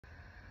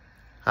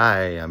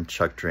Hi, I'm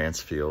Chuck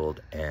Dransfield,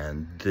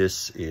 and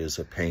this is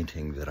a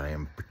painting that I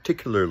am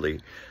particularly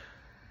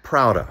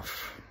proud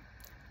of.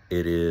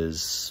 It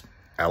is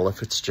Ella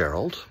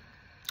Fitzgerald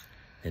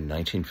in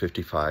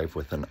 1955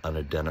 with an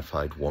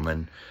unidentified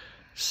woman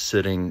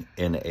sitting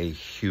in a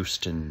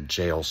Houston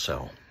jail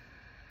cell.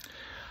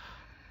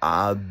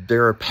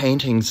 There are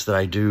paintings that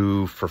I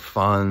do for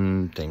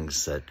fun,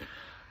 things that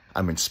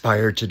I'm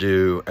inspired to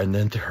do, and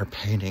then there are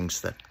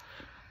paintings that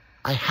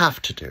I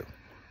have to do.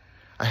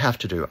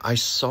 I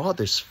saw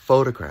this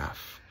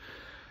photograph,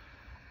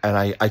 and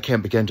I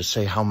can't begin to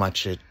say how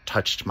much it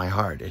touched my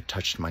heart. It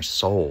touched my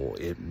soul.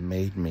 It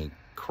made me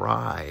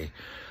cry.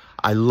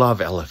 I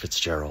love Ella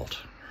Fitzgerald.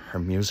 Her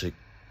music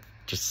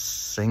just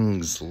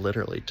sings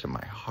literally to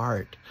my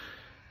heart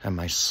and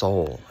my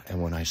soul.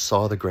 And when I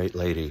saw the great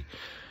lady,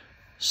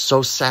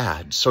 so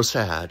sad,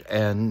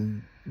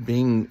 and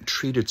being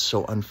treated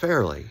so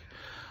unfairly,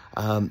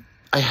 I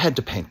had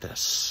to paint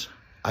this.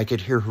 I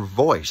could hear her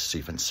voice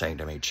even saying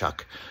to me,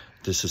 "Chuck,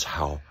 this is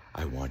how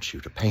I want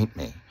you to paint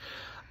me."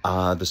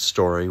 The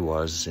story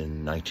was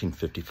in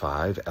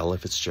 1955, Ella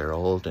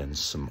Fitzgerald and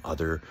some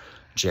other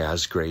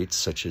jazz greats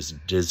such as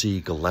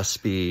Dizzy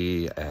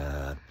Gillespie,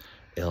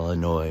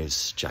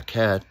 Illinois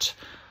Jacquette,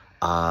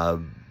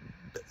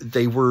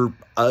 they were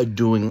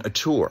doing a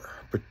tour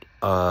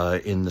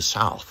in the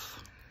South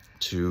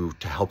to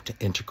help to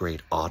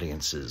integrate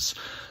audiences.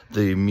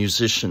 The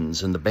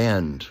musicians in the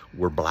band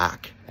were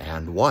black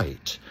and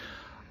white.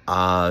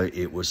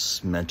 It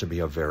was meant to be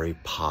a very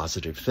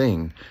positive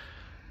thing.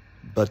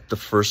 But the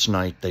first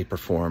night they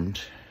performed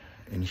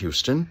in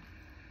Houston,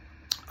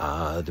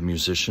 the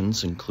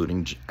musicians,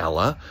 including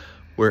Ella,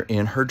 were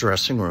in her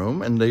dressing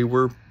room, and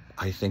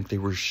I think they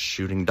were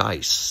shooting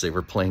dice. They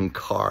were playing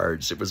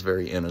cards. It was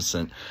very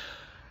innocent.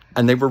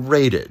 And they were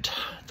raided.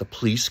 The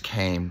police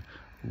came,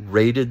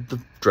 raided the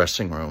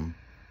dressing room.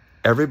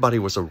 Everybody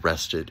was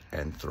arrested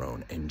and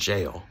thrown in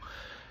jail.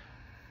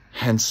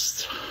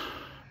 Hence,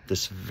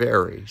 this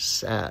very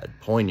sad,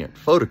 poignant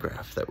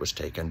photograph that was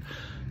taken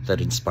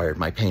that inspired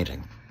my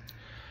painting.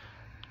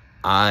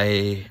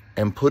 I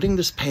am putting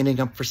this painting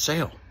up for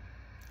sale.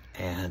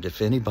 And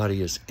if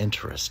anybody is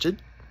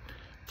interested,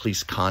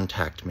 please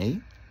contact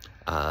me.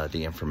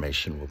 The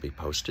information will be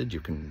posted. You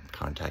can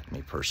contact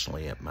me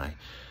personally at my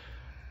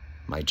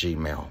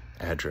Gmail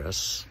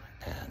address.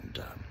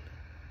 And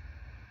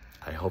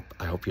I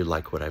hope you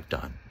like what I've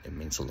done. It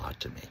means a lot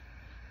to me.